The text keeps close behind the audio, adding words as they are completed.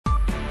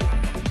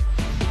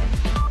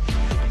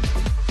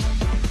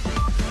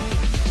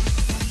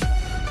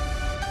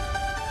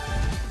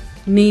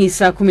Ni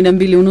saa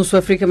 12:30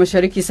 Afrika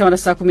Mashariki, sawa na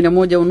saa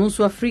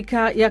 11:30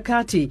 Afrika ya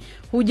Kati.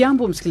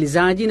 Hujambo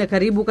msikilizaji na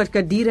karibu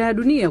katika Dira ya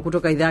Dunia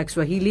kutoka idhaa ya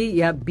Kiswahili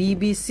ya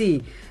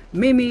BBC.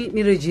 Mimi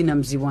ni Regina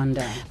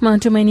Mziwanda.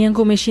 Matumaini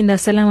yangu umeshinda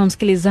salama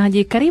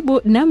msikilizaji.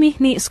 Karibu, nami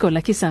ni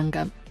Skola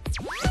Kisanga.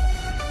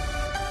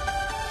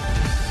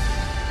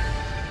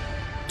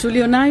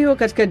 Tulionayo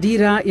katika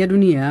Dira ya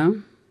Dunia.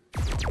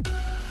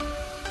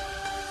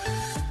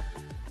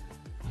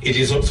 It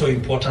is also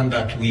important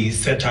that we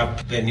set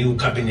up the new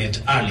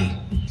cabinet early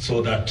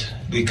so that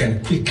we can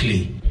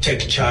quickly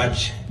take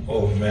charge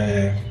of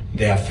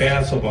the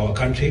affairs of our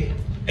country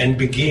and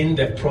begin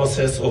the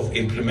process of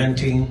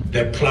implementing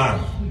the plan.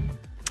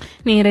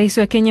 Ni Rais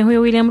wa Kenya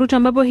huyo William Ruto,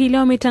 ambapo hii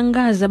leo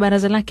ametangaza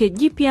baraza lake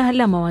jipya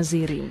la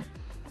mawaziri.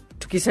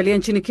 Tukisalia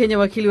nchini Kenya,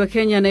 wakili wa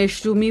Kenya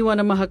anayeshutumiwa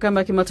na mahakama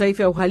ya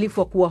kimataifa ya uhalifu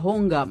wa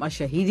kuwahonga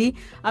mashahidi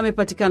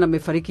amepatikana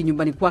amefariki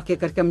nyumbani kwake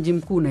katika mji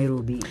mkuu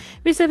Nairobi.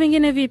 Visa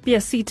vingine vipya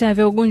 6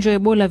 vya ugonjwa wa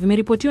Ebola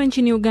vimeripotiwa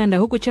nchini Uganda,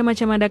 huku chama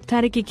cha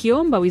madaktari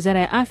kikiomba Wizara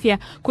ya Afya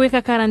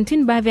kuweka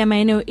karantini baadhi ya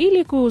maeneo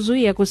ili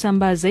kuzuia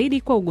kusambaa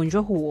zaidi kwa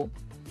ugonjwa huo.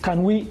 Can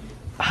we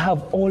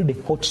have all the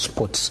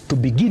hotspots to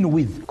begin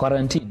with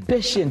quarantine?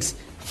 Patients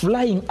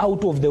flying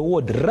out of the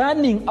ward,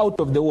 running out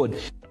of the ward.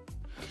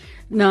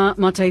 Na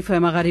mataifa ya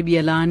magharibi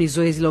ya laani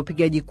zoezi la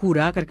upigaji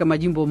kura katika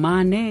majimbo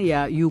 8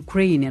 ya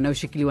Ukraine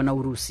yanayoshikiliwa na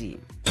Urusi.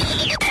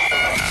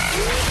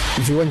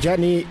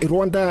 Viwanjani,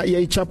 Rwanda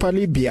yaichapa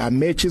Libya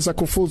mechi za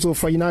kufuzu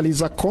fainali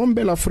za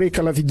kombe la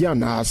Afrika la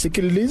vijana.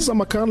 Sikiliza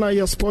makala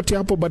ya spoti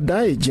hapo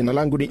baadaye. Jina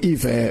langu ni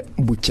Ive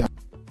Bucha.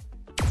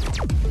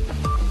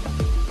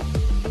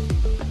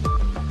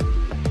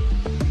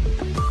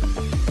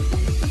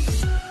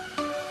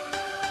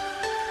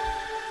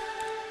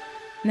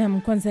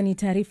 Na kwanza ni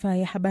taarifa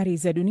ya habari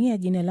za dunia.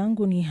 Jina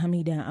langu ni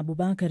Hamida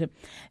Abubakar.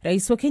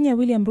 Rais wa Kenya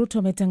William Ruto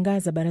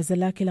ametangaza baraza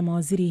lake la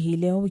mawaziri hii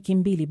leo, wiki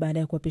mbili baada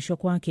ya kuapishwa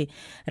kwake.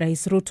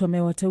 Rais Ruto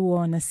amewateua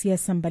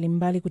wanasiasa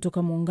mbalimbali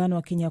kutoka muungano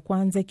wa Kenya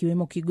Kwanza,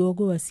 ikiwemo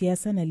kigogo wa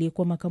siasa na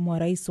aliyekuwa makamu wa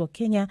rais wa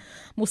Kenya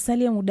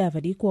Musalia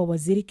Mudavadi kuwa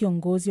waziri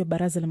kiongozi wa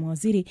baraza la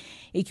mawaziri,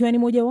 ikiwa ni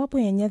mojawapo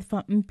ya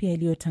nyadhifa mpya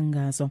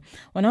iliyotangazwa.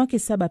 Wanawake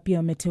 7 pia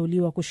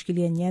wameteuliwa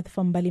kushikilia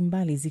nyadhifa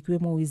mbalimbali,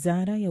 zikiwemo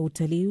wizara ya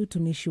utalii,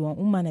 utumishi wa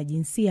umma na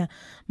jinsia,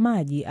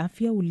 maji,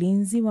 afya,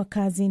 ulinzi wa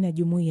kazi na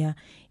jumuiya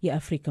ya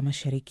Afrika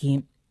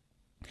Mashariki.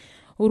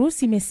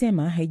 Urusi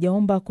imesema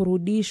haijaomba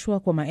kurudishwa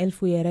kwa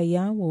maelfu ya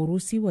raia wa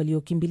Urusi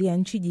waliokimbilia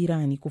nchi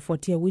jirani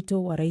kufuatia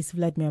wito wa Rais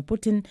Vladimir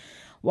Putin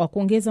wa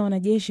kuongeza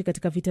wanajeshi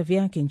katika vita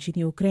vyake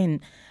nchini Ukraine.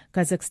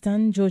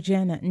 Kazakhstan,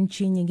 Georgia na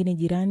nchi nyingine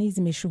jirani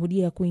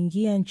zimeshuhudia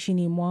kuingia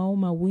nchini mwao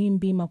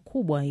mawimbi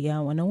makubwa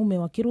ya wanaume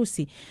wa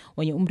Kirusi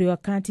wenye umri wa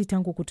kati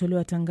tangu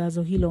kutolewa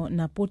tangazo hilo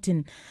na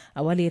Putin.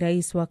 Awali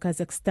Rais wa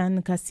Kazakhstan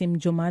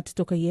Kassym-Jomart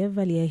Tokayev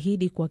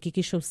aliahidi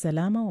kuhakikisha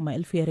usalama wa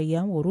maelfu ya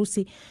raia wa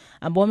Urusi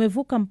ambao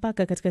wamevuka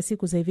mpaka katika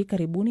siku za hivi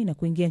karibuni na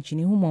kuingia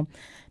nchini humo.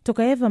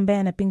 Tokayev, ambaye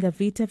anapinga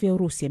vita vya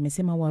Urusi,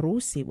 amesema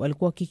Warusi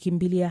walikuwa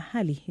wakikimbilia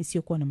hali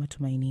isiyokuwa na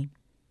matumaini.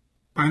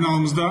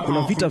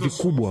 Kuna vita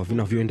vikubwa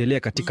vinavyoendelea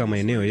katika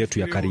maeneo yetu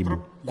ya karibu.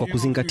 Kwa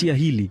kuzingatia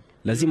hili,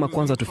 lazima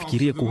kwanza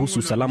tufikirie kuhusu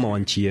usalama wa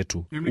nchi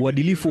yetu.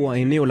 Uadilifu wa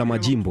eneo la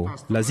majimbo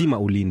lazima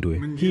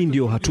ulindwe. Hii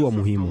ndio hatua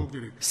muhimu.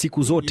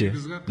 Siku zote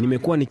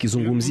nimekuwa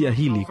nikizungumzia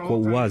hili kwa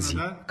uwazi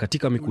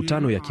katika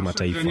mikutano ya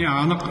kimataifa.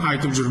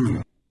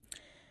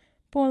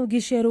 Paul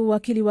Gisheru,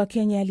 wakili wa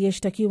Kenya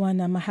aliyeshtakiwa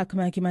na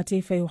mahakama ya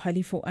kimataifa ya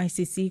uhalifu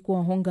ICC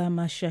kuwahonga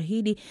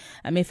mashahidi,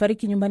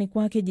 amefariki nyumbani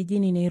kwake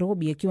jijini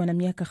Nairobi akiwa na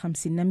miaka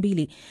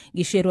 52.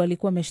 Gisheru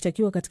alikuwa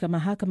ameshtakiwa katika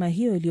mahakama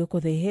hiyo iliyoko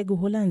The Hague,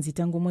 Uholanzi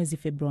tangu mwezi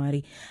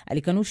Februari.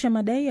 Alikanusha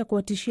madai ya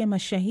kuwatishia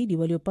mashahidi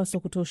waliopaswa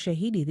kutoa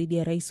ushahidi dhidi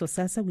ya rais wa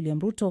sasa William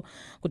Ruto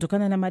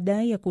kutokana na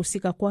madai ya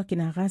kuhusika kwake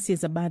na ghasia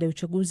za baada ya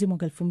uchaguzi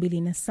mwaka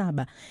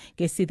 2007.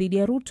 Kesi dhidi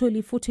ya Ruto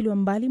ilifutiliwa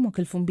mbali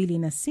mwaka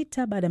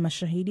 2006 baada ya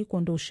mashahidi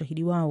kuondoa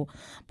ushahidi wao.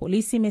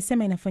 Polisi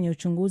imesema inafanya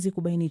uchunguzi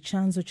kubaini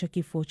chanzo cha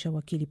kifo cha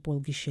wakili Paul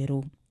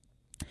Gisheru.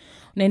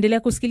 Unaendelea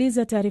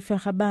kusikiliza taarifa ya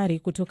habari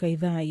kutoka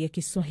idhaa ya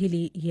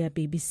Kiswahili ya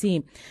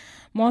BBC.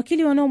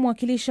 Mawakili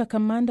wanaomwakilisha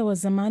kamanda wa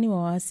zamani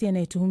wa waasi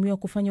anayetuhumiwa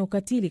kufanya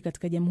ukatili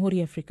katika Jamhuri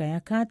ya Afrika ya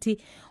Kati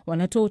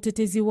wanatoa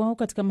utetezi wao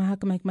katika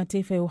mahakama ya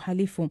kimataifa ya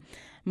uhalifu.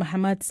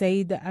 Mahamad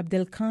Said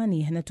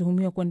Abdelkani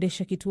anatuhumiwa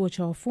kuendesha kituo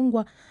cha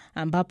wafungwa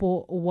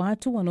ambapo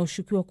watu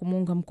wanaoshukiwa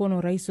kumuunga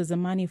mkono rais wa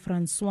zamani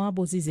Francois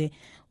Bozize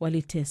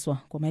waliteswa.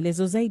 Kwa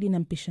maelezo zaidi na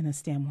mpisha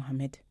Nastia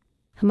Mohamed.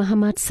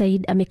 Mahamad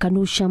Said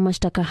amekanusha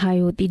mashtaka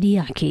hayo dhidi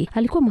yake.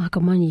 Alikuwa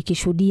mahakamani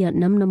ikishuhudia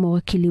namna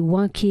mawakili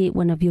wake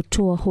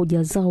wanavyotoa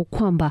hoja zao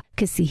kwamba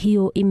kesi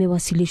hiyo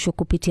imewasilishwa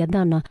kupitia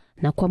dhana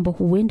na kwamba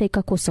huenda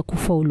ikakosa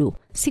kufaulu.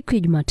 Siku ya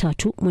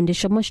Jumatatu,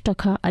 mwendesha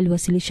mashtaka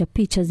aliwasilisha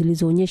picha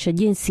zilizoonyesha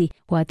jinsi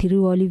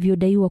waathiriwa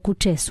walivyodaiwa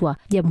kuteswa.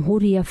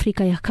 Jamhuri ya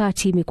Afrika ya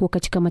Kati imekuwa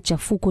katika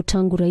machafuko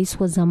tangu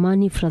rais wa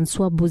zamani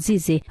Francois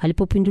Bozize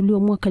alipopinduliwa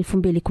mwaka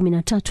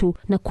 2013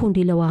 na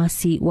kundi la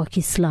waasi wa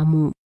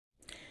Kiislamu.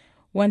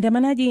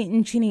 Waandamanaji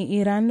nchini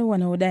Iran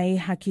wanaodai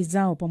haki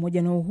zao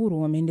pamoja na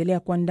uhuru wameendelea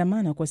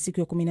kuandamana kwa siku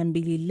ya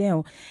 12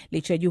 leo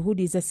licha ya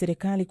juhudi za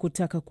serikali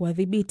kutaka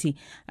kuwadhibiti.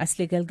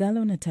 Asli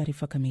Galgalo na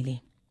taarifa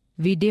kamili.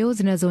 Video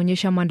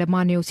zinazoonyesha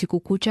maandamano ya usiku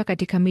kucha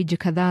katika miji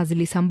kadhaa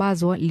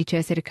zilisambazwa licha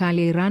ya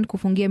serikali ya Iran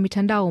kufungia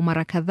mitandao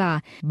mara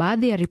kadhaa.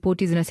 Baadhi ya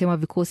ripoti zinasema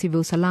vikosi vya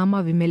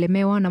usalama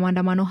vimelemewa na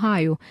maandamano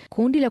hayo.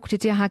 Kundi la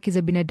kutetea haki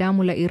za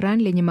binadamu la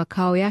Iran lenye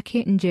makao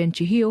yake nje ya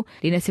nchi hiyo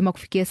linasema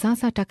kufikia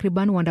sasa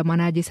takriban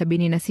waandamanaji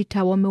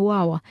 76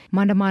 wameuawa.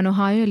 Maandamano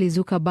hayo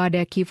yalizuka baada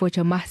ya kifo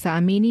cha Mahsa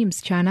Amini,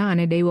 msichana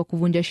anayedaiwa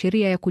kuvunja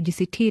sheria ya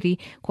kujisitiri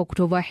kwa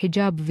kutovaa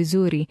hijab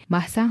vizuri.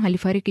 Mahsa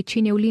alifariki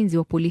chini ya ulinzi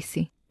wa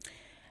polisi.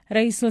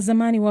 Rais wa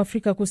zamani wa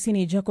Afrika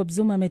Kusini Jacob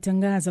Zuma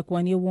ametangaza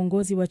kuwania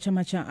uongozi wa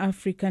chama cha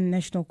African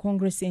National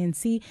Congress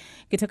ANC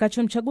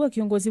kitakachomchagua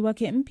kiongozi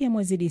wake mpya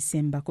mwezi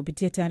Disemba.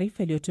 Kupitia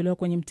taarifa iliyotolewa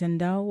kwenye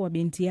mtandao wa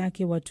binti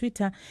yake wa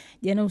Twitter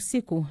jana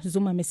usiku,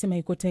 Zuma amesema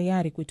yuko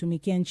tayari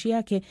kuitumikia nchi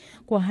yake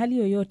kwa hali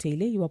yoyote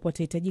ile iwapo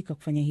atahitajika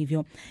kufanya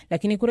hivyo.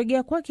 Lakini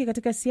kurejea kwake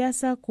katika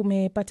siasa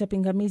kumepata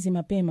pingamizi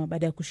mapema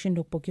baada ya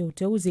kushindwa kupokea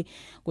uteuzi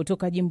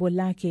kutoka jimbo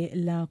lake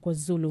la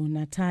KwaZulu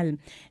Natal.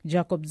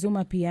 Jacob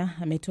Zuma pia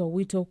ametoa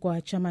wito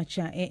kwa chama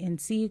cha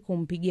ANC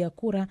kumpigia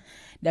kura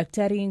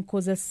Daktari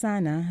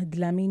Nkosazana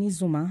Dlamini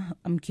Zuma,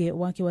 mke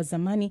wake wa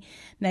zamani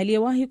na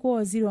aliyewahi kuwa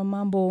waziri wa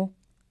mambo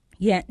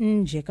ya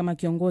nje, kama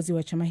kiongozi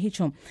wa chama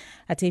hicho.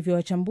 Hata hivyo,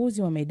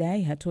 wachambuzi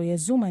wamedai hatua ya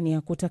Zuma ni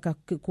ya kutaka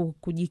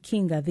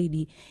kujikinga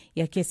dhidi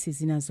ya kesi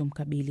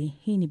zinazomkabili.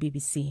 Hii ni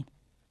BBC.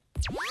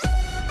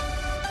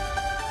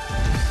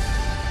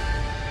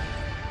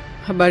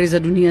 Habari za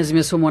dunia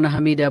zimesomwa na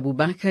Hamida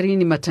Abubakari.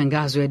 Ni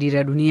matangazo ya Dira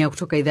ya Dunia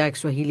kutoka idhaa ya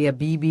Kiswahili ya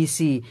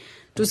BBC.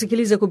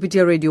 Tusikilize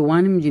kupitia Radio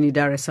 1 mjini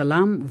Dar es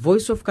Salaam,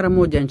 Voice of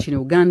Karamoja nchini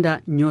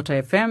Uganda,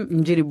 Nyota FM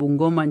mjini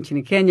Bungoma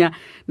nchini Kenya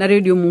na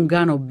Radio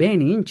Muungano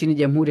Beni nchini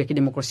Jamhuri ya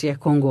Kidemokrasia ya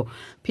Kongo.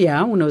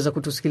 Pia unaweza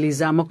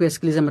kutusikiliza ama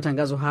kuyasikiliza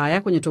matangazo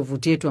haya kwenye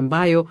tovuti yetu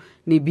ambayo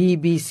ni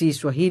BBC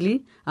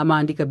Swahili, ama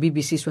andika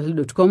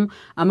bbcswahili.com,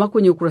 ama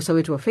kwenye ukurasa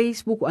wetu wa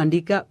Facebook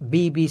andika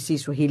BBC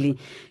Swahili.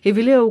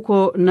 Hivi leo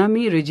uko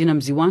nami Regina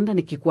Mziwanda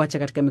nikikuacha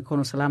katika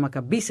mikono salama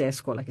kabisa ya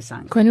Skola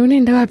Kisanga. Kwani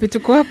unaenda wapi?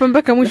 Tuko hapa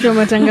mpaka mwisho wa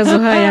matangazo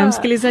haya.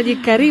 Msikilizaji,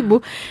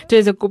 karibu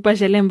tuweze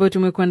kukupasha lembo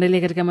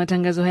tumekuandalia katika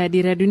matangazo haya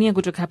Dira ya Dunia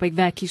kutoka hapa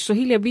idhaa ya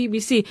Kiswahili ya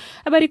BBC.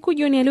 Habari kuu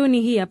jioni ya leo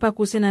ni hii hapa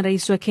kuhusiana na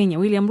Rais wa Kenya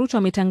William Ruto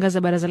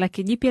ametangaza baraza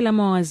lake jipya la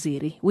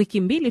mawaziri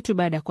wiki mbili tu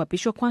baada ya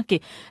kuapishwa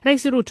kwake.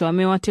 Rais Ruto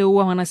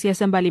amewateua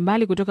wanasiasa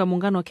mbalimbali kutoka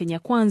muungano wa Kenya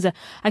Kwanza,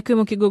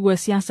 akiwemo kigogo wa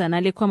siasa na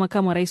aliyekuwa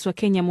makamu wa rais wa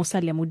Kenya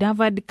Musalia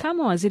Mudavadi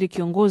kama waziri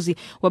kiongozi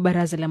wa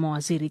baraza la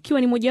mawaziri,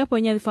 ikiwa ni mojawapo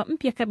ya nyadhifa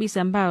mpya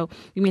kabisa ambao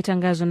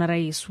imetangazwa na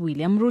Rais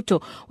William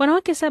Ruto.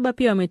 Wanawake 7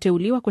 pia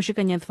wameteuliwa kushika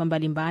nyadhifa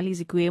mbalimbali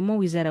zikiwemo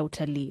wizara ya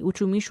utalii,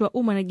 utumishi wa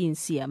umma na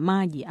jinsia,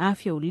 maji,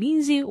 afya,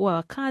 ulinzi wa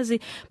wakazi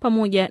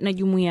pamoja na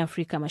Jumuiya ya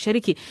Afrika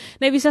Mashariki.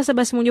 Na hivi sasa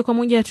basi moja kwa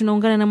moja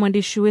tunaungana na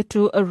mwandishi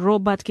wetu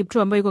Robert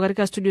Kipto ambaye yuko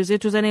katika studio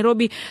zetu za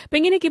Nairobi.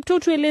 Pengine Kipto,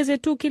 tueleze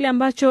tu kile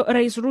ambacho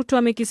Rais Ruto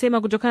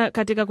amekisema kutoka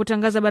katika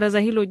kutangaza baraza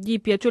hilo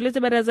jipya. Tueleze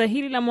baraza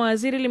hili la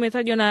mawaziri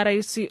limetajwa na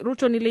Rais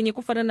Ruto ni lenye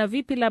kufanana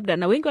vipi labda,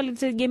 na wengi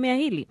walitegemea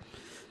hili?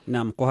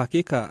 Naam, kwa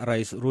hakika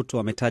Rais Ruto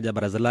ametaja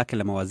baraza lake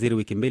la mawaziri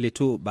wiki mbili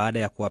tu baada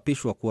ya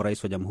kuapishwa kuwa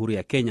rais wa Jamhuri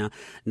ya Kenya,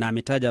 na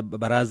ametaja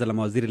baraza la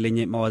mawaziri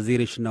lenye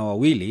mawaziri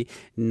 22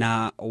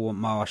 na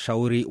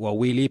mawashauri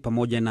 2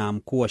 pamoja na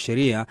mkuu wa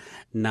sheria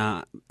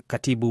na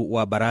katibu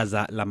wa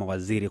baraza la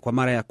mawaziri. Kwa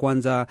mara ya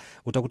kwanza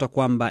utakuta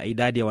kwamba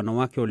idadi ya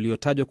wanawake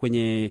waliotajwa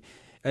kwenye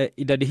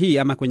idadi hii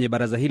ama kwenye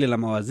baraza hili la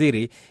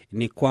mawaziri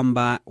ni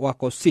kwamba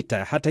wako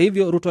 6. Hata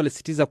hivyo, Ruto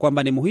alisitiza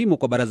kwamba ni muhimu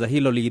kwa baraza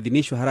hilo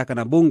liidhinishwe haraka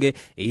na bunge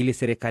ili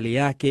serikali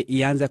yake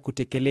ianze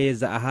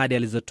kutekeleza ahadi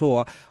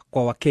alizotoa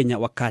kwa Wakenya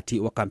wakati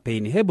wa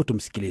kampeni. Hebu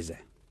tumsikilize.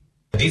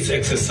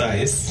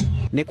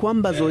 Ni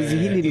kwamba zoezi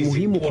hili ni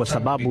muhimu kwa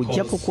sababu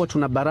japo kuwa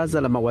tuna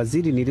baraza la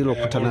mawaziri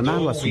nililokutana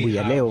nalo asubuhi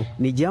ya leo,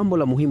 ni jambo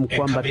la muhimu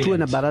kwamba tuwe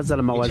na baraza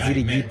la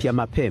mawaziri jipya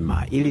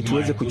mapema ili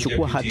tuweze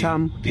kuchukua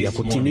hatamu ya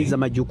kutimiza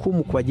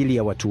majukumu kwa ajili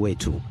ya watu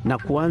wetu na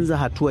kuanza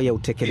hatua ya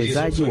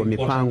utekelezaji wa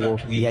mipango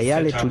ya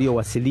yale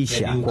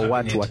tuliyowasilisha kwa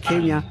watu wa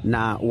Kenya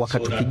na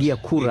wakatupigia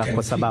kura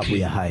kwa sababu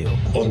ya hayo.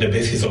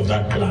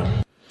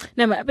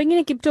 Na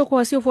pengine Kipto, kwa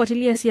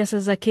wasiofuatilia siasa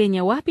za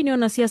Kenya, wapi ni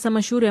wanasiasa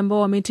mashuhuri ambao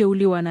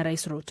wameteuliwa na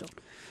Rais Ruto?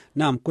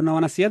 Naam, kuna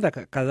wanasiasa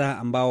kadhaa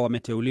ambao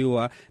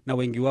wameteuliwa na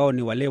wengi wao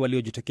ni wale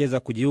waliojitokeza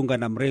kujiunga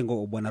na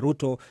mrengo wa Bwana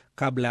Ruto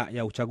kabla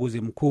ya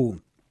uchaguzi mkuu.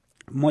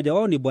 Mmoja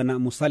wao ni Bwana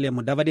Musalia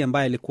Mudavadi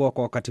ambaye alikuwa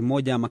kwa wakati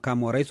mmoja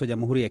makamu wa rais wa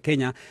Jamhuri ya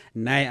Kenya,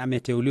 naye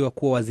ameteuliwa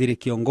kuwa waziri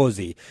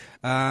kiongozi.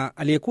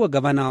 Aliyekuwa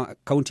gavana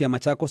kaunti ya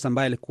Machakos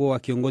ambaye alikuwa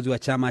kiongozi wa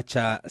chama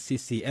cha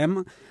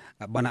CCM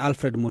Bwana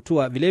Alfred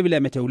Mutua vilevile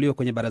ameteuliwa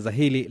kwenye baraza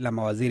hili la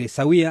mawaziri,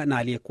 sawia na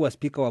aliyekuwa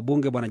spika wa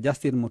bunge Bwana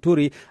Justin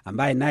Muturi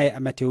ambaye naye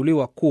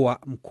ameteuliwa kuwa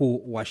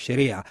mkuu wa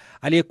sheria.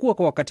 Aliyekuwa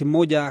kwa wakati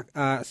mmoja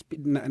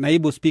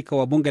naibu spika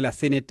wa bunge la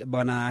Senate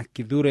Bwana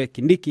Kithure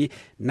Kindiki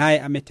naye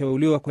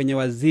ameteuliwa kwenye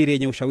waziri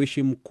yenye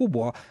ushawishi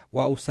mkubwa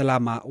wa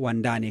usalama wa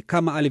ndani,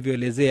 kama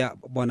alivyoelezea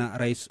Bwana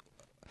Rais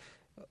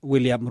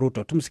William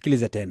Ruto.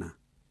 Tumsikilize tena.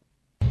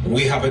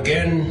 We have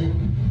again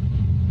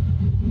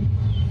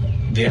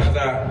the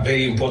other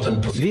very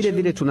important position.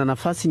 Vile tuna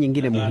nafasi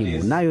nyingine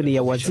muhimu, nayo ni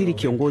ya waziri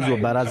kiongozi wa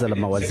baraza la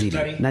mawaziri,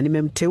 na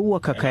nimemteua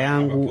kaka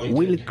yangu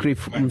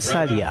Wycliffe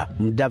Musalia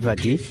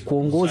Mudavadi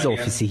kuongoza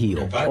ofisi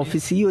hiyo.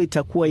 Ofisi hiyo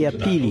itakuwa ya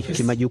pili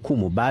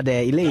kimajukumu baada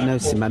ya ile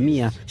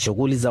inayosimamia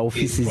shughuli za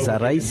ofisi za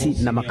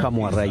rais na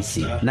makamu wa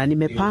rais, na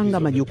nimepanga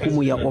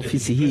majukumu ya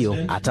ofisi hiyo.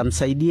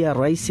 Atamsaidia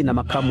rais na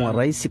makamu wa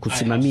rais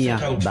kusimamia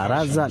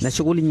baraza na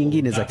shughuli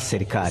nyingine za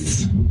kiserikali.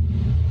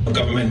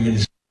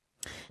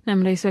 Na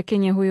rais wa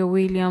Kenya huyo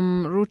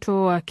William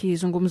Ruto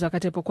akizungumza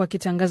wakati alipokuwa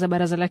akitangaza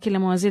baraza lake la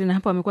mawaziri, na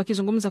hapo amekuwa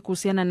akizungumza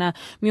kuhusiana na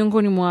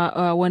miongoni mwa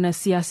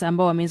wanasiasa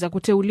ambao wameweza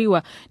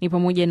kuteuliwa ni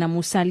pamoja na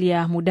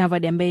Musalia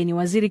Mudavadi ambaye ni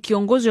waziri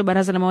kiongozi wa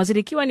baraza la mawaziri,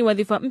 ikiwa ni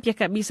wadhifa mpya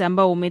kabisa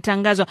ambao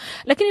umetangazwa.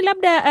 Lakini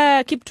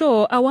labda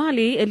Kipto,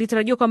 awali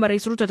ilitarajiwa kwamba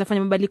Rais Ruto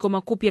atafanya mabadiliko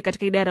makubwa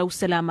katika idara ya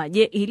usalama.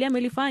 Je, hili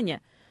amelifanya?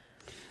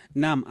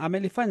 Naam,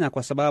 amelifanya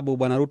kwa sababu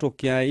bwana Ruto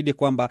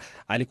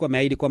alikuwa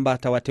ameahidi kwamba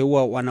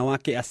atawateua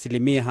wanawake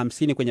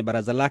 50% kwenye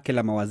baraza lake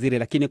la mawaziri,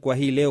 lakini kwa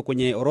hii leo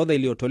kwenye orodha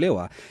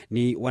iliyotolewa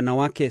ni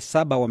wanawake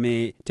 7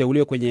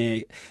 wameteuliwa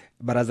kwenye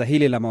baraza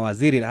hili la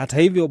mawaziri. Hata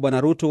hivyo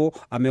bwana Ruto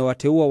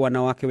amewateua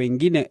wanawake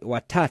wengine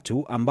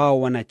 3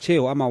 ambao wana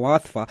cheo ama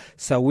wadhifa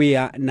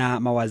sawia na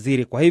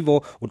mawaziri. Kwa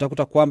hivyo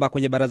utakuta kwamba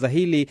kwenye baraza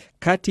hili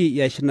kati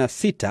ya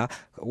 26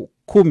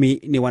 10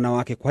 ni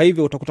wanawake. Kwa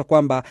hivyo utakuta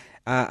kwamba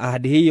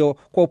ahadi hiyo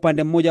kwa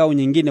upande mmoja au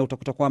nyingine,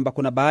 utakuta kwamba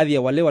kuna baadhi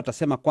ya wale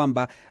watasema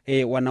kwamba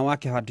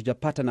wanawake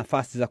hatujapata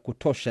nafasi za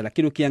kutosha,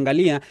 lakini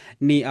ukiangalia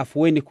ni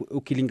afueni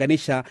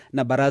ukilinganisha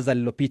na baraza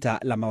lililopita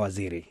la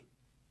mawaziri.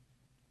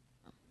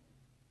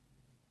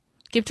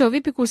 Kipto,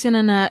 vipi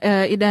kuhusiana na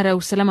idara ya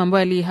usalama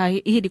ambayo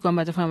aliahidi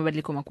kwamba atafanya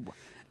mabadiliko makubwa?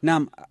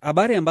 Naam,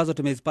 habari ambazo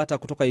tumezipata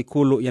kutoka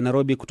ikulu ya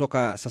Nairobi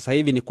kutoka sasa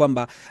hivi ni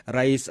kwamba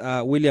Rais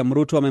William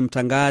Ruto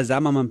amemtangaza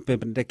ama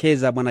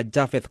amempendekeza bwana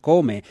Japhet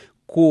Koome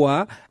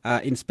kuwa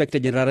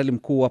Inspector General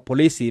mkuu wa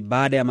polisi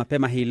baada ya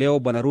mapema hii leo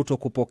bwana Ruto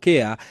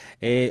kupokea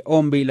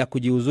ombi la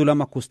kujiuzulu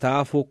ama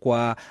kustaafu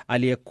kwa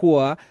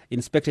aliyekuwa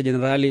Inspector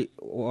General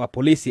wa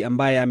polisi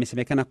ambaye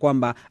amesemekana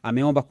kwamba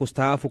ameomba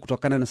kustaafu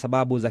kutokana na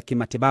sababu za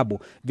kimatibabu.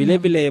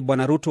 Vile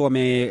bwana Ruto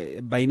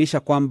amebainisha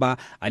kwamba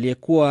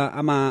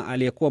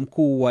aliyekuwa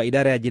mkuu wa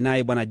idara ya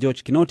jinai bwana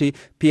George Kinoti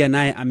pia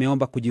naye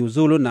ameomba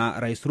kujiuzulu, na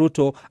Rais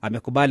Ruto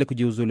amekubali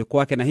kujiuzulu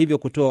kwake, na hivyo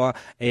kutoa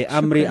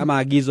amri ama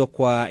agizo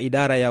kwa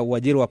idara ya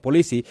uajiri wa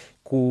polisi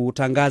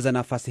kutangaza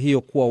nafasi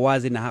hiyo kuwa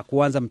wazi na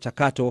kuanza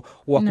mchakato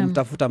wa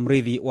kumtafuta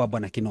mrithi wa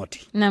bwana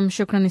Kinoti. Naam,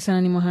 shukrani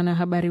sana. Ni mwana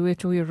habari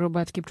wetu huyo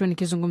Robert Kipto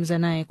nikizungumza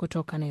naye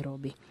kutoka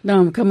Nairobi.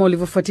 Naam, kama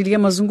ulivyofuatilia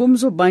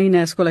mazungumzo baina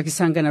ya Skola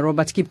Kisanga na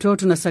Robert Kipto,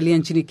 tunasalia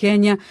nchini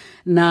Kenya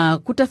na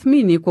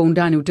kutathmini kwa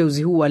undani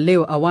uteuzi huu wa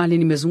leo. Awali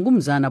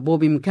nimezungumza na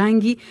Bobby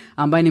Mkangi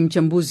ambaye ni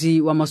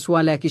mchambuzi wa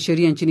masuala ya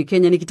kisheria nchini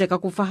Kenya, nikitaka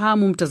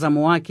kufahamu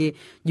mtazamo wake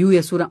juu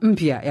ya sura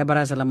mpya ya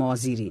baraza la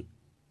mawaziri.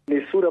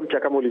 Ni sura mpya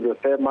kama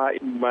ulivyosema.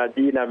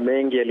 Majina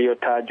mengi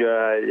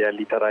yaliyotajwa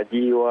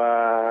yalitarajiwa,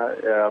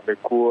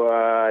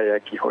 yamekuwa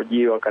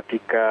yakihojiwa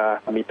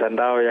katika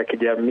mitandao ya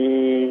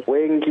kijamii.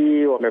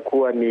 Wengi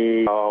wamekuwa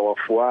ni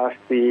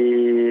wafuasi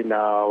na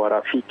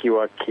warafiki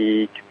wa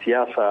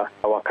kisiasa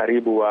wa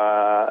karibu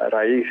wa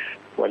rais,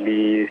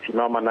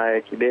 walisimama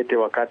naye kidete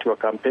wakati wa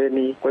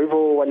kampeni. Kwa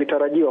hivyo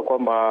walitarajiwa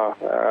kwamba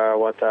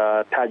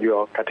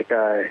watatajwa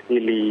katika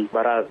hili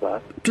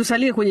baraza.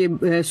 Tusalie kwenye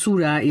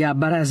sura ya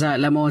baraza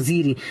la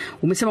mawaziri.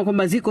 Umesema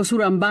kwamba ziko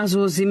sura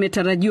ambazo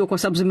zimetarajiwa kwa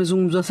sababu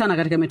zimezungumzwa sana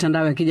katika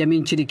mitandao ya kijamii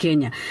nchini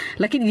Kenya.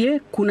 Lakini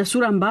je, kuna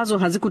sura ambazo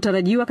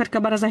hazikutarajiwa katika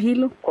baraza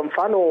hilo? Kwa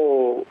mfano,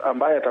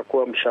 ambaye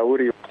atakuwa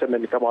mshauri tuseme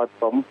ni kama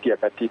watu mpya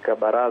katika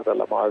baraza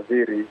la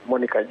mawaziri,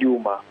 Monica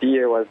Juma,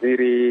 ndiye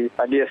waziri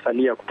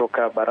aliyesalia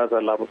kutoka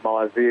baraza la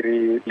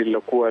mawaziri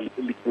lililokuwa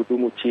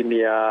likihudumu chini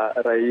ya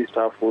Rais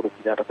Uhuru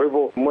Kenyatta. Kwa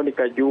hivyo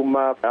Monica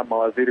Juma kama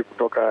waziri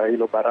kutoka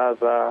hilo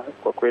baraza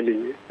kwa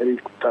kweli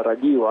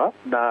ilikutarajiwa,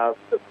 na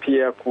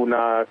pia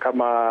kuna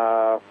kama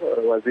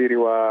waziri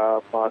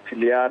wa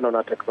mawasiliano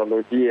na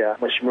teknolojia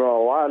Mheshimiwa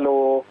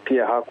Walo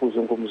pia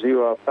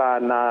hakuzungumziwa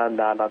sana,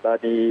 na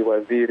nadhani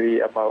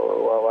waziri ama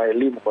wa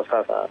elimu kwa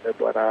sasa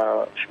bwana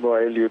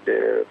Mheshimiwa Eliud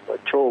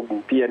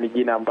Chogu pia ni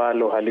jina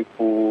ambalo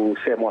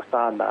halikusemwa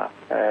sana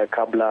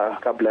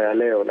kabla ya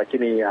leo,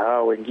 lakini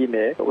hao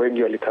wengine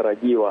wengi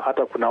walitarajiwa.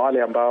 Hata kuna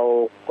wale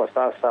ambao kwa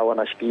sasa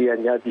wanashikilia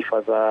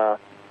nyadhifa za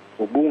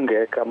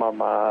ubunge kama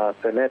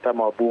maseneta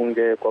ama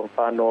wabunge, kwa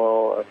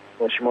mfano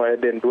Mheshimiwa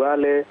Eden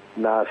Duale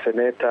na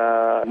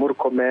Seneta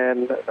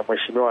Murkomen na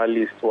Mheshimiwa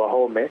Alice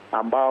Wahome,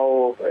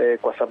 ambao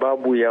kwa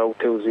sababu ya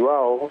uteuzi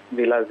wao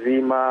ni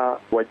lazima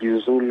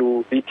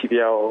wajiuzulu viti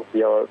vyao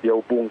vya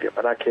ubunge.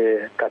 Manake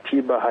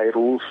katiba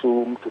hairuhusu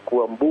mtu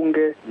kuwa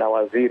mbunge na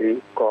waziri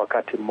kwa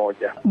wakati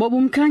mmoja.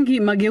 Bobu Mkangi,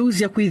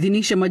 mageuzi ya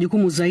kuidhinisha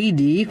majukumu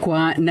zaidi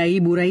kwa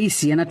naibu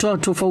rais yanatoa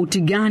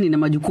tofauti gani na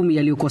majukumu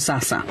yaliyoko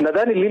sasa?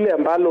 Nadhani lile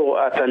ambalo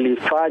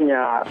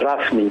atalifanya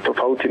rasmi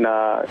tofauti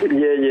na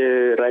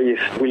yeye rais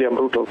Rais William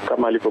Ruto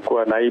kama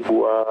alivyokuwa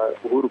naibu wa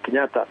Uhuru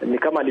Kenyatta, ni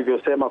kama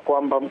alivyosema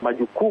kwamba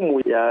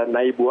majukumu ya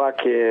naibu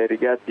wake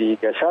Rigathi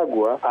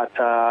Gachagua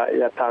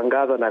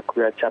atayatangaza na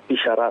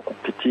kuyachapisha rasmi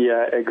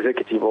kupitia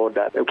executive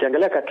order.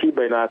 Ukiangalia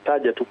katiba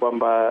inataja tu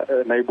kwamba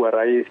naibu wa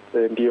rais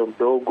ndiyo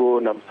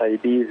mdogo na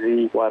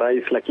msaidizi wa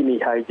rais,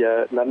 lakini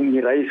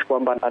ni rais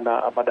kwamba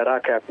ana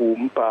madaraka ya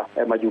kumpa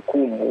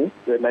majukumu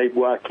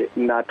naibu wake.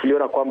 Na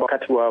tuliona kwamba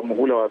wakati wa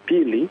muhula wa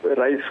pili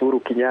Rais Uhuru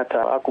Kenyatta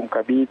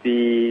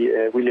hakumkabidhi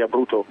William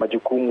Ruto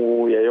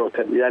majukumu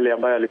yoyote. Yale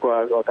ambayo alikuwa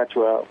wakati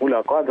wa muhula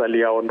wa kwanza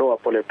aliyaondoa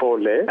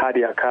polepole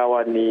hadi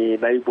akawa ni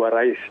naibu wa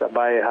rais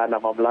ambaye hana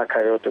mamlaka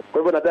yoyote.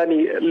 Kwa hivyo nadhani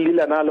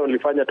lile nalo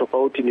lilifanya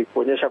tofauti ni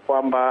kuonyesha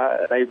kwamba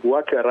naibu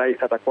wake wa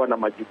rais atakuwa na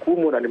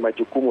majukumu, na ni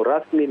majukumu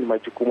rasmi, ni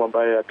majukumu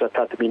ambayo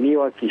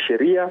yatatathminiwa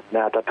kisheria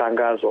na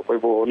atatangazwa. Kwa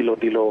hivyo hilo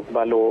ndilo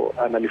ambalo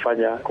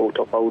analifanya kwa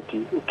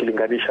utofauti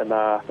ukilinganisha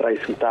na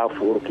rais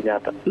mstaafu Uhuru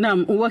Kenyatta.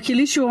 Naam,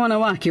 uwakilishi wa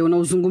wanawake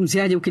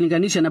unauzungumziaje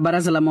ukilinganisha na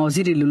baraza la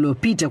mawaziri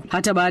lililopita,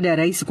 hata baada ya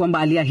rais kwamba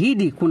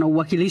aliahidi kuna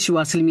uwakilishi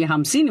wa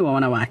 50% wa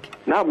wanawake?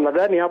 Naam,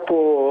 nadhani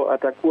hapo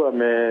atakuwa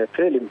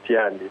amefeli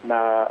mtihani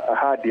na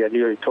ahadi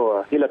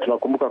aliyoitoa. Ila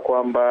tunakumbuka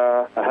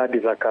kwamba ahadi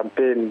za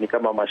kampeni ni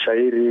kama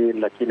mashairi,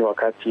 lakini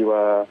wakati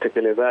wa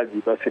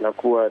tekelezaji basi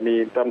inakuwa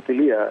ni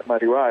tamthilia,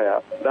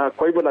 mariwaya. Na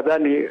kwa hivyo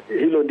nadhani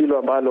hilo ndilo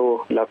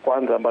ambalo la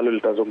kwanza ambalo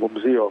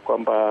litazungumziwa,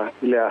 kwamba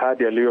ile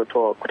ahadi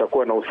aliyotoa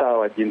kutakuwa na usawa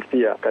wa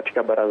jinsia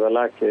katika baraza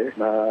lake,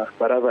 na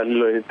baraza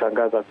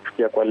lililotangaza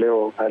kufikia kwa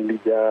leo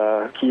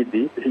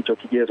halijakidhi hicho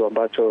kigezo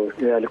ambacho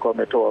yeye alikuwa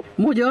ametoa.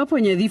 Mojawapo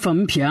ya nyadhifa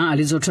mpya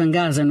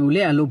alizotangaza ni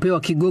ule aliopewa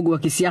kigogo wa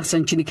kisiasa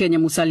nchini Kenya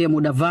Musalia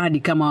Mudavadi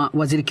kama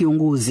waziri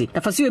kiongozi.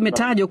 Nafasi hiyo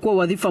imetajwa kuwa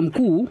wadhifa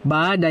mkuu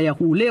baada ya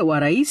ule wa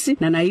rais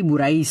na naibu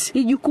rais.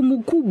 Ni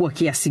jukumu kubwa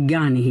kiasi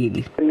gani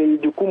hili? Ni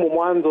jukumu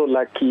mwanzo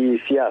la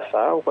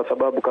kisiasa, kwa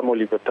sababu kama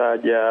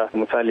ulivyotaja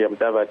Musalia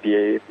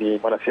Mudavadi ni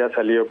mwanasiasa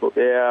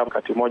aliyebobea,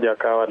 wakati mmoja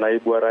akawa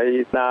naibu wa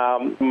rais, na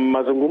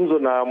mazungumzo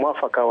na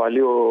mwafaka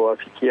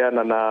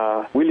waliowafikiana na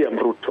William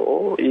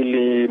Ruto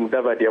ili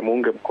Mudavadi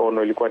amuunge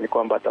mkono ilikuwa ni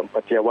kwamba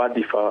atampatia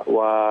wadhifa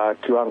wa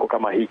kiwango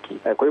kama hiki.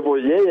 Kwa hivyo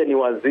yeye ni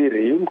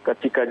waziri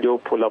katika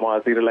jopo la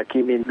mawaziri,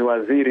 lakini ni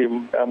waziri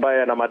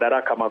ambaye ana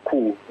madaraka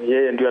makuu.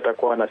 Yeye ndio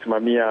atakuwa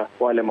anasimamia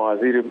wale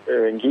mawaziri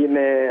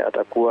wengine,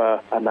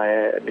 atakuwa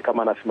ni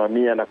kama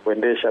anasimamia na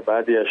kuendesha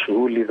baadhi ya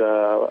shughuli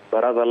za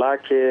baraza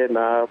lake,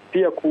 na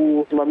pia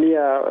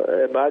kusimamia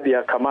baadhi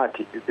ya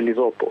kamati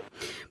zilizopo.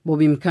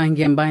 Bobi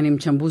Mkangi ambaye ni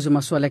mchambuzi wa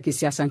masuala ya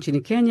kisiasa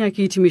nchini Kenya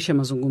akihitimisha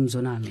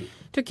mazungumzo nami.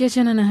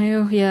 Tukiachana na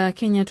hayo ya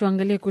Kenya,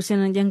 tuangalie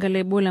kuhusiana na janga la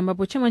Ebola,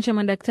 ambapo chama cha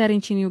madaktari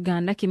nchini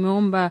Uganda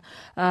kimeomba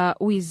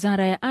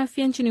wizara ya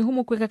afya nchini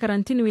humo kuweka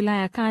karantini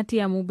wilaya kati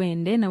ya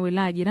Mubende na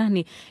wilaya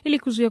jirani ili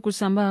kuzuia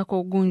kusambaa kwa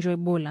ugonjwa wa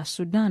Ebola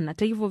Sudan.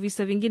 Hata hivyo,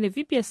 visa vingine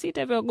vipya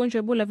 6 vya wagonjwa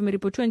wa Ebola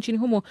vimeripotiwa nchini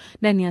humo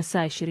ndani ya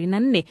saa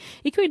 24,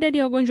 ikiwa idadi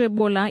ya wagonjwa wa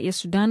Ebola ya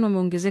Sudan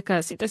wameongezeka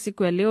 6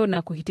 siku ya leo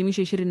na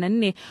kuhitimisha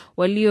 24.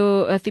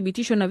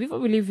 Waliothibitishwa na vifo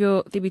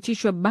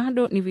vilivyothibitishwa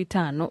bado ni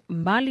 5,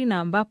 mbali na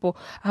ambapo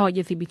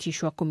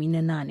hawajathibitishwa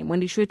 18.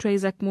 Mwandishi wetu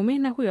Isaac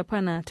Mumena huyu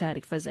hapa na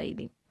taarifa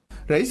zaidi.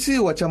 Rais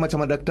wa chama cha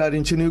madaktari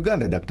nchini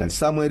Uganda, Dr.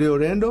 Samuel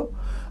Orendo,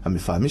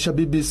 amefahamisha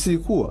BBC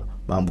kuwa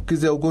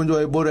maambukizi ya ugonjwa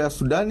wa Ebola ya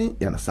Sudani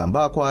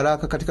yanasambaa kwa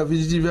haraka katika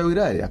vijiji vya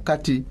wilaya ya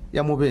kati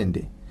ya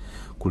Mubende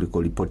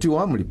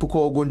kulikoripotiwa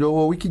mlipuko wa ugonjwa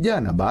huo wiki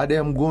jana baada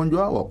ya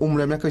mgonjwa wa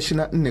umri wa miaka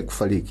 24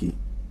 kufariki.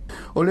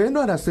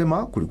 Orendo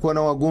anasema kulikuwa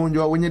na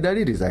wagonjwa wenye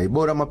dalili za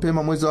Ebola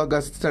mapema mwezi wa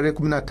Agosti tarehe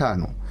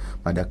 15.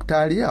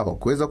 Madaktari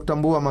hawakuweza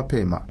kutambua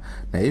mapema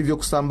na hivyo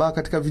kusambaa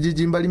katika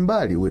vijiji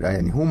mbalimbali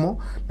wilayani humo,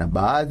 na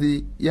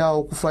baadhi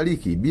yao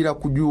kufariki bila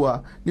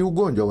kujua ni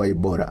ugonjwa wa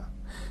Ebola.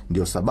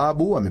 Ndio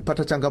sababu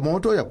wamepata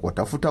changamoto ya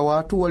kuwatafuta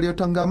watu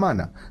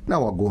waliotangamana na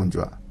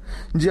wagonjwa.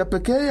 Njia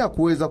pekee ya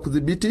kuweza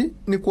kudhibiti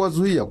ni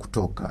kuwazuia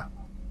kutoka.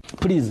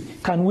 Please,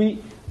 can we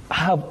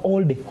have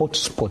all the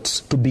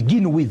hotspots to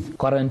begin with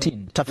quarantine?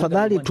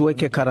 Tafadhali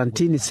tuweke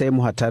karantini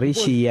sehemu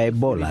hatarishi ya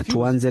Ebola.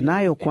 Tuanze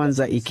nayo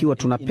kwanza ikiwa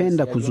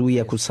tunapenda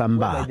kuzuia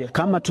kusambaa.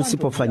 Kama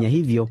tusipofanya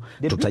hivyo,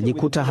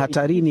 tutajikuta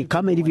hatarini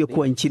kama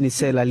ilivyokuwa nchini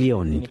Sierra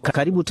Leone.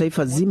 Karibu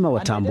taifa zima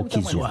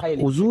wataambukizwa.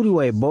 Uzuri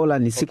wa Ebola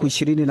ni siku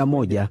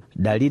 21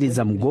 dalili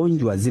za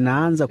mgonjwa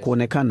zinaanza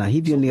kuonekana,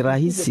 hivyo ni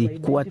rahisi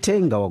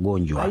kuwatenga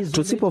wagonjwa.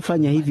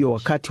 Tusipofanya hivyo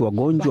wakati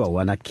wagonjwa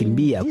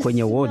wanakimbia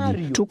kwenye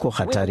wodi, tuko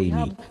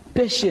hatarini.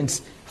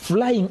 Patients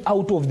flying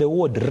out of the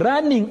ward,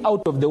 running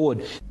out of the ward.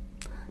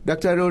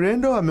 Daktari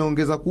Orendo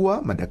ameongeza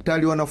kuwa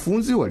madaktari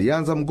wanafunzi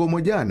walianza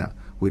mgomo jana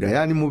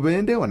wilayani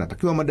Mubende.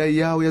 Wanatakiwa madai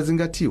yao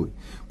yazingatiwe,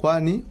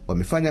 kwani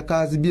wamefanya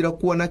kazi bila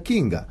kuwa na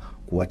kinga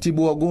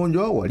kuwatibu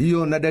wagonjwa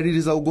walio na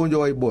dalili za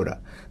ugonjwa wa Ebola,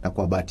 na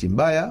kwa bahati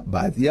mbaya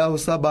baadhi yao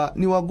 7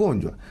 ni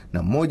wagonjwa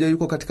na mmoja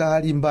yuko katika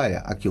hali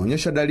mbaya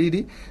akionyesha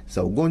dalili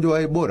za ugonjwa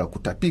wa Ebola,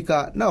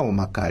 kutapika na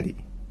homa kali.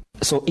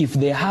 So if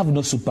they have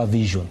no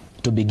supervision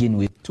to begin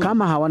with,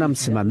 kama hawana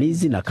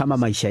msimamizi na kama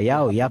maisha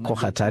yao yako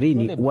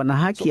hatarini, wana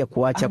haki ya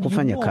kuacha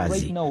kufanya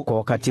kazi. Kwa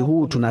wakati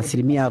huu tuna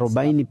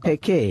 40%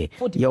 pekee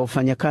ya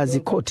wafanyakazi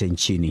kote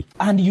nchini.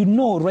 And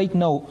right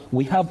now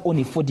we have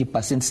only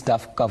 40%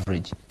 staff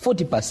coverage.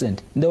 40%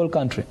 in the whole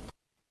country.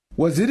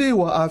 Waziri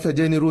wa Afya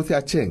Jane Ruth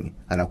Acheng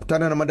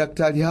anakutana na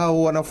madaktari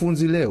hao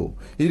wanafunzi leo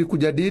ili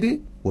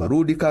kujadili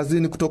warudi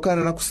kazini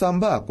kutokana na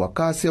kusambaa kwa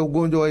kasi ya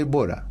ugonjwa wa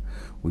Ebola.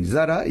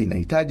 Wizara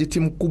inahitaji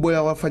timu kubwa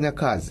ya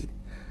wafanyakazi.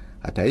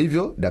 Hata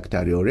hivyo,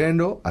 Daktari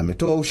Orendo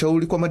ametoa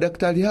ushauri kwa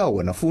madaktari hao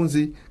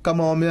wanafunzi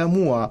kama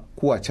wameamua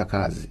kuacha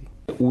kazi.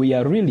 We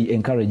are really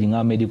encouraging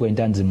our medical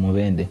interns in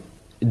Mubende.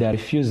 They are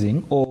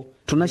refusing or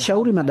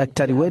tunashauri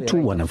madaktari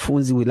wetu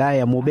wanafunzi wilaya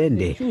ya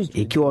Mubende,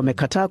 ikiwa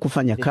wamekataa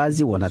kufanya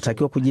kazi,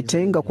 wanatakiwa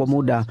kujitenga kwa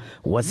muda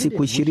wa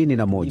siku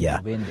 21.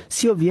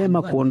 Sio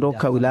vyema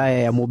kuondoka wilaya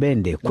ya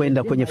Mubende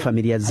kwenda kwenye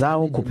familia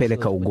zao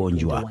kupeleka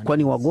ugonjwa,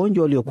 kwani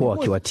wagonjwa waliokuwa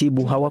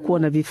wakiwatibu hawakuwa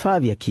na vifaa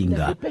vya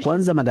kinga.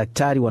 Kwanza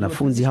madaktari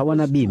wanafunzi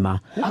hawana bima,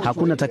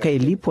 hakuna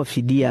atakayelipwa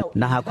fidia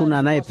na hakuna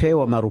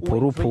anayepewa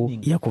marupurupu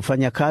ya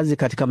kufanya kazi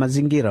katika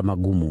mazingira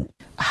magumu.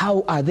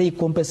 How are they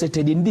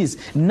compensated in this?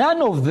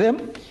 None of them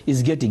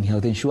is getting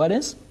health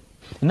insurance.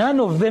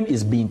 None of them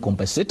is being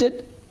compensated.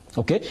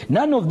 Okay?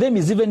 None of them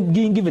is even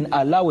being given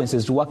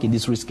allowances to work in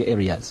these risky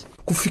areas.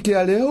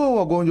 Kufikia leo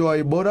wagonjwa wa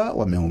Ebola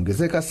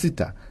wameongezeka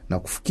 6 na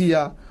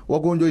kufikia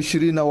wagonjwa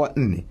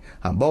 24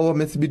 ambao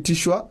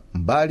wamethibitishwa,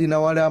 mbali na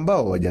wale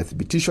ambao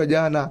hawajathibitishwa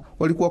jana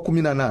walikuwa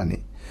 18.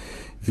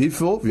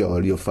 Vifo vya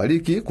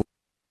waliofariki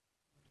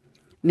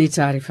ni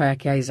taarifa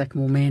yake Isaac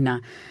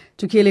Mumena.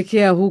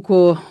 Tukielekea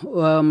huko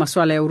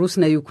masuala ya Urusi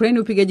na Ukraine,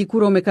 upigaji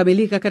kura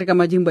umekamilika katika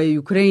majimbo ya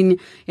Ukraine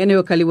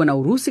yanayokaliwa na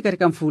Urusi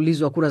katika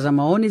mfululizo wa kura za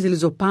maoni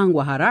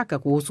zilizopangwa haraka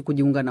kuhusu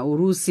kujiunga na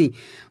Urusi.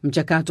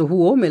 Mchakato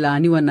huo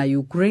umelaaniwa na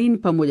Ukraine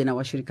pamoja na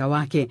washirika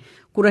wake.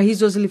 Kura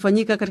hizo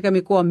zilifanyika katika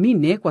mikoa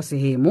 4 kwa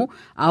sehemu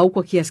au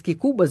kwa kiasi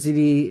kikubwa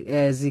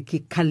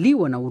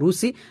zikikaliwa na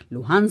Urusi: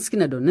 Luhansk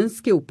na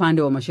Donetsk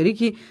upande wa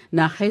mashariki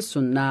na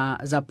Kherson na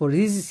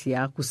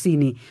Zaporizhia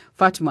kusini.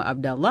 Fatma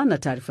Abdallah na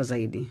taarifa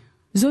zaidi.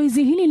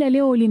 Zoezi hili la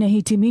leo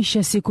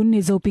linahitimisha siku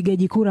 4 za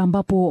upigaji kura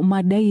ambapo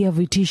madai ya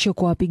vitisho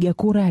kwa wapiga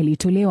kura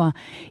yalitolewa,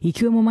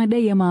 ikiwemo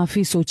madai ya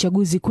maafisa wa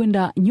uchaguzi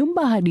kwenda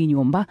nyumba hadi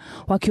nyumba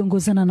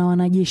wakiongozana na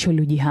wanajeshi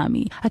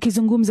waliojihami.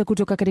 Akizungumza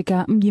kutoka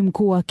katika mji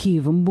mkuu wa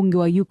Kiev, mbunge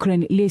wa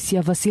Ukraine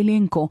Lesia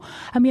Vasilenko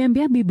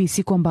ameambia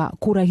BBC kwamba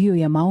kura hiyo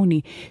ya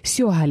maoni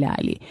sio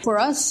halali.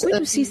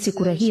 Kwetu sisi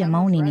kura hii ya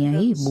maoni ni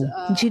aibu.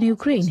 Nchini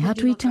Ukraine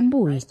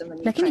hatuitambui.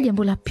 Lakini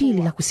jambo la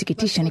pili la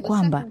kusikitisha ni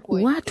kwamba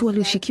watu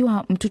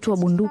walioshikiwa mtutu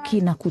wa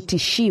bunduki na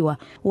kutishiwa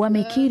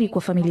wamekiri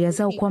kwa familia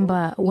zao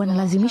kwamba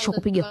wanalazimishwa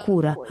kupiga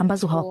kura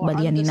ambazo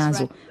hawakubaliani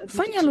nazo.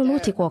 Fanya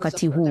lolote kwa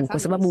wakati huu, kwa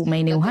sababu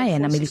maeneo haya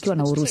yanamilikiwa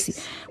na Urusi,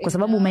 kwa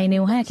sababu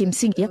maeneo haya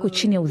kimsingi yako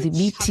chini ya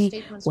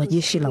udhibiti wa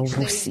jeshi la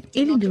Urusi.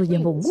 Hili ndilo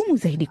jambo gumu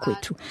zaidi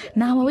kwetu,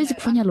 na hawawezi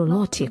kufanya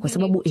lolote kwa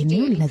sababu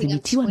eneo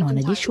linadhibitiwa na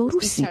wanajeshi wa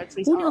Urusi.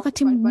 Huu ni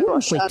wakati mgumu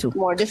kwetu.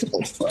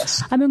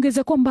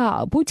 Ameongeza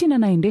kwamba Putin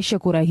anaendesha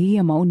kura hii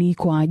ya maoni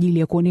kwa ajili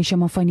ya kuonesha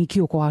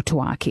mafanikio kwa watu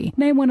wake.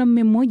 Naye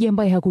mwanamume mmoja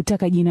ambaye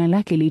hakutaka jina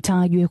lake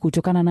litajwe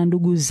kutokana na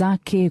ndugu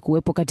zake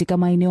kuwepo katika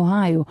maeneo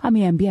hayo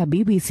ameambia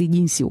BBC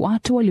jinsi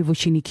watu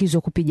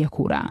walivyoshinikizwa kupiga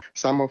kura.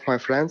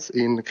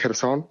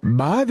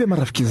 Baadhi ya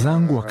marafiki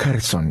zangu wa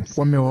Kherson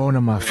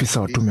wamewaona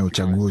maafisa wa tume ya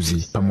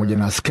uchaguzi pamoja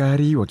na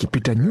askari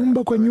wakipita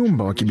nyumba kwa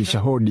nyumba wakibisha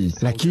hodi,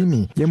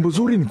 lakini jambo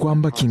zuri ni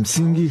kwamba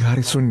kimsingi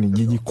Kherson ni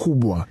jiji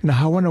kubwa na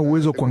hawana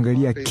uwezo wa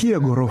kuangalia kila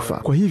ghorofa.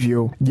 Kwa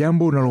hivyo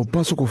jambo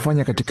unalopaswa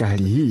kufanya katika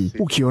hali hii,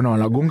 ukiona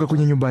wanagonga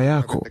kwenye nyumba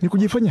yako, ni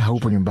kujifanya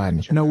haupo nyumbani,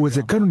 na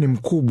uwezekano ni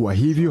mkubwa,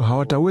 hivyo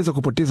hawataweza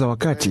kupoteza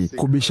wakati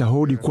kubisha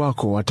hodi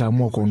kwako,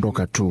 wataamua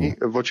kuondoka tu.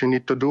 What you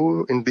need to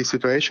do in this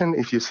situation,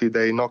 if you see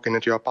they knocking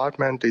at your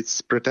apartment,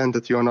 it's pretend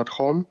that you are not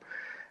home.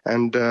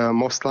 And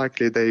most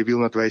likely they will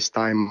not waste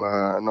time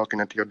knocking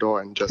at your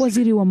door and just...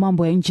 Waziri wa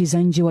mambo ya nchi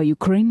za nje wa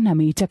Ukraine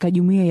ameitaka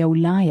jumuiya ya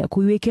Ulaya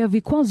kuiwekea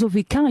vikwazo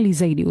vikali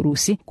zaidi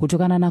Urusi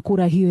kutokana na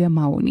kura hiyo ya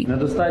maoni.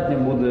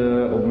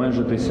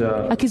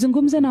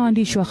 Akizungumza na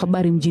waandishi wa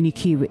habari mjini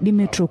Kiev,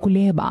 Dmytro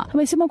Kuleba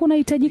amesema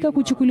kunahitajika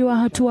kuchukuliwa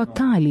hatua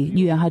kali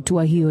juu ya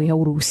hatua hiyo ya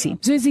Urusi.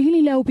 Zoezi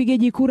hili la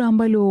upigaji kura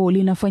ambalo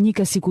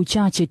linafanyika siku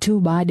chache tu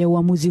baada ya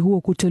uamuzi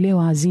huo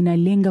kutolewa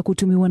zinalenga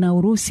kutumiwa na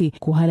Urusi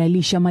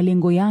kuhalalisha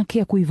malengo yake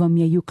ya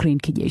kuivamia Ukraine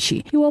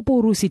kijeshi. Iwapo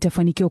Urusi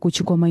itafanikiwa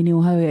kuchukua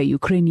maeneo hayo ya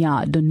Ukraine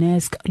ya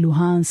Donetsk,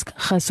 Luhansk,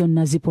 Kherson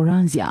na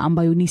Zaporizhia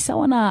ambayo ni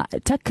sawa na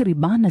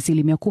takriban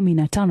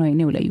 15% ya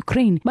eneo la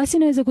Ukraine, basi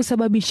inaweza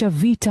kusababisha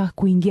vita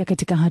kuingia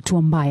katika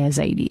hatua mbaya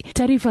zaidi.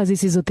 Taarifa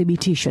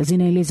zisizothibitishwa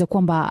zinaeleza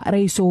kwamba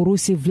Rais wa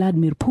Urusi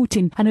Vladimir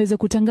Putin anaweza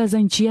kutangaza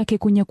nchi yake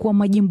kunyakua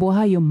majimbo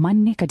hayo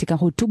 4 katika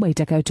hotuba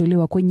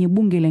itakayotolewa kwenye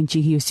bunge la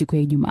nchi hiyo siku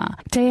ya Ijumaa.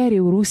 Tayari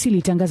Urusi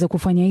ilitangaza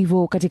kufanya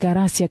hivyo katika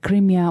rasi ya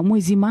Crimea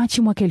mwezi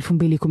Machi mwaka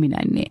 2022.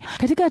 2014.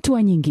 Katika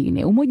hatua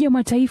nyingine, Umoja wa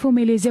Mataifa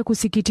umeelezea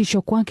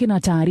kusikitishwa kwake na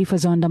taarifa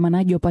za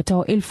waandamanaji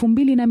wapatao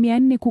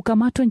 2400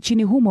 kukamatwa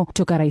nchini humo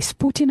toka Rais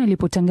Putin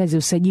alipotangaza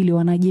usajili wa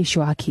wanajeshi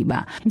wa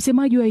akiba.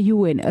 Msemaji wa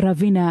UN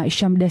Ravina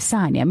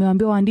Shamdasani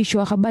amewaambia waandishi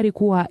wa habari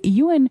kuwa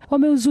UN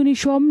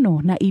wamehuzunishwa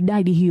mno na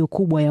idadi hiyo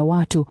kubwa ya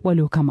watu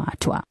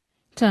waliokamatwa.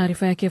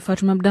 Taarifa yake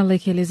Fatuma Abdallah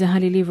ikieleza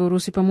hali ilivyo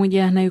Urusi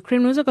pamoja na Ukraine.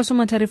 Unaweza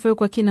kusoma taarifa hiyo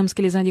kwa kina,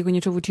 msikilizaji,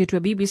 kwenye tovuti yetu ya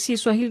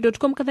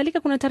bbcswahili.com. Kadhalika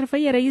kuna taarifa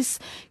hii ya Rais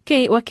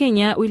wa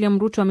Kenya William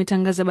Ruto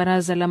ametangaza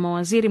baraza la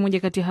mawaziri, moja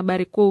kati ya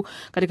habari kuu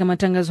katika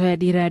matangazo ya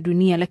Dira ya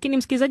Dunia. Lakini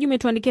msikilizaji,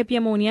 umetuandikia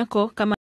pia maoni yako kama